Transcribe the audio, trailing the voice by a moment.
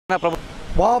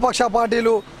వామపక్ష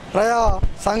పార్టీలు ప్రజా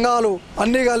సంఘాలు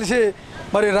అన్నీ కలిసి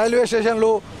మరి రైల్వే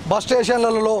స్టేషన్లు బస్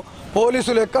స్టేషన్లలో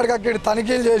పోలీసులు ఎక్కడికక్కడి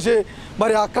తనిఖీలు చేసి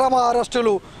మరి అక్రమ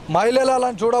అరెస్టులు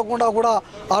మహిళలను చూడకుండా కూడా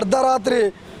అర్ధరాత్రి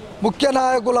ముఖ్య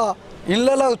నాయకుల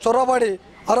ఇళ్లలో చొరబడి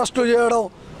అరెస్టు చేయడం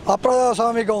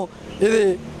అప్రజాస్వామికం. ఇది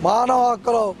మానవ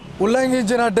హక్కులు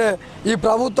ఉల్లంఘించినట్టే. ఈ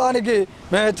ప్రభుత్వానికి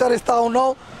మేము హెచ్చరిస్తూ ఉన్నాం.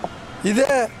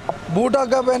 ఇదే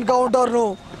బూటకప్ ఎన్కౌంటర్ను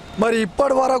మరి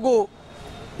ఇప్పటి వరకు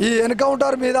ఈ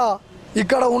ఎన్కౌంటర్ మీద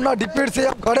ఇక్కడ ఉన్న డిప్యూటీ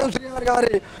సీఎం కడియం శ్రీహరి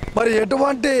గారి మరి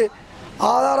ఎటువంటి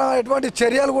ఎటువంటి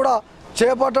చర్యలు కూడా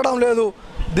చేపట్టడం లేదు.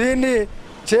 దీన్ని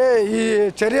ఈ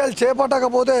చర్యలు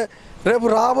చేపట్టకపోతే రేపు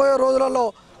రాబోయే రోజులలో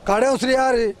కడియం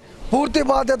శ్రీహరి పూర్తి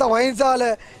బాధ్యత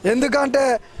వహించాలి. ఎందుకంటే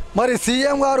మరి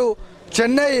సీఎం గారు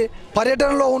చెన్నై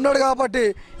పర్యటనలో ఉన్నాడు కాబట్టి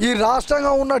ఈ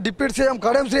రాష్ట్రంగా ఉన్న డిప్యూటీ సీఎం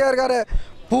కడియం శ్రీహరి గారే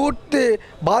పూర్తి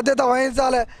బాధ్యత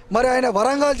వహించాలి. మరి ఆయన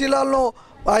వరంగల్ జిల్లాలో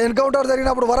ఆ ఎన్కౌంటర్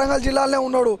జరిగినప్పుడు వరంగల్ జిల్లాలోనే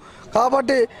ఉన్నాడు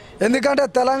కాబట్టి, ఎందుకంటే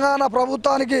తెలంగాణ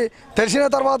ప్రభుత్వానికి తెలిసిన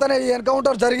తర్వాతనే ఈ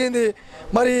ఎన్కౌంటర్ జరిగింది.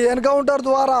 మరి ఈ ఎన్కౌంటర్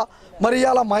ద్వారా మరి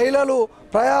ఇవాళ మహిళలు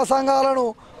ప్రజా సంఘాలను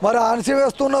మరి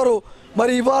అణిసివేస్తున్నారు.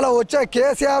 మరి ఇవాళ వచ్చే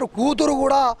కేసీఆర్ కూతురు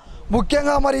కూడా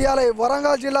ముఖ్యంగా మరి ఇవాళ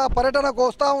వరంగల్ జిల్లా పర్యటనకు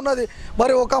వస్తూ ఉన్నది.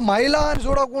 మరి ఒక మహిళ అని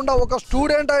చూడకుండా, ఒక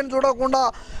స్టూడెంట్ అని చూడకుండా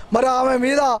మరి ఆమె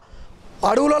మీద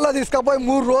అడవులలో తీసుకుపోయి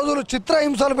 3 రోజులు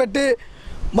చిత్రహింసలు పెట్టి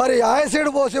మరి యాసిడ్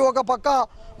పోసి ఒక పక్క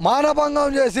మానభంగం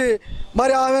చేసి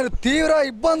మరి ఆమెను తీవ్ర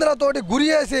ఇబ్బందులతోటి గురి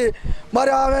చేసి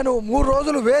మరి ఆమెను 3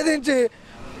 రోజులు వేధించి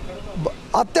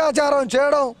అత్యాచారం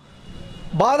చేయడం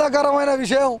బాధాకరమైన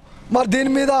విషయం. మరి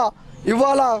దీని మీద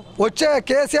ఇవాళ వచ్చే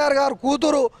కేసీఆర్ గారు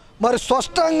కూతురు మరి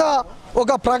స్పష్టంగా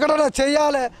ఒక ప్రకటన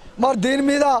చేయాలి. మరి దీని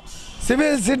మీద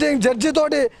సివిల్ సిట్టింగ్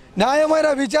జడ్జితోటి న్యాయమైన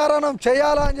విచారణ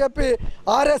చేయాలని చెప్పి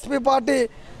ఆర్ఎస్పీ పార్టీ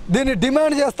దీన్ని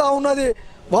డిమాండ్ చేస్తూ ఉన్నది.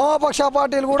 వామపక్ష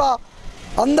పార్టీలు కూడా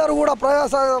అందరూ కూడా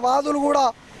ప్రజావాదులు కూడా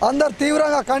అందరు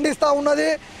తీవ్రంగా ఖండిస్తూ ఉన్నది.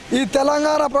 ఈ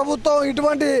తెలంగాణ ప్రభుత్వం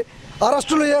ఇటువంటి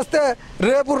అరెస్టులు చేస్తే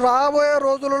రేపు రాబోయే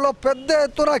రోజులలో పెద్ద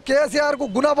ఎత్తున కేసీఆర్కు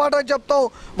గుణపాఠం చెప్తాం.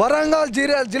 వరంగల్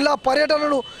జిల్లా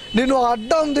పర్యటనను నిన్ను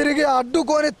అడ్డం తిరిగి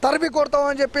అడ్డుకొని తరిమి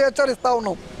కొడతామని చెప్పి హెచ్చరిస్తూ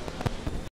ఉన్నాం.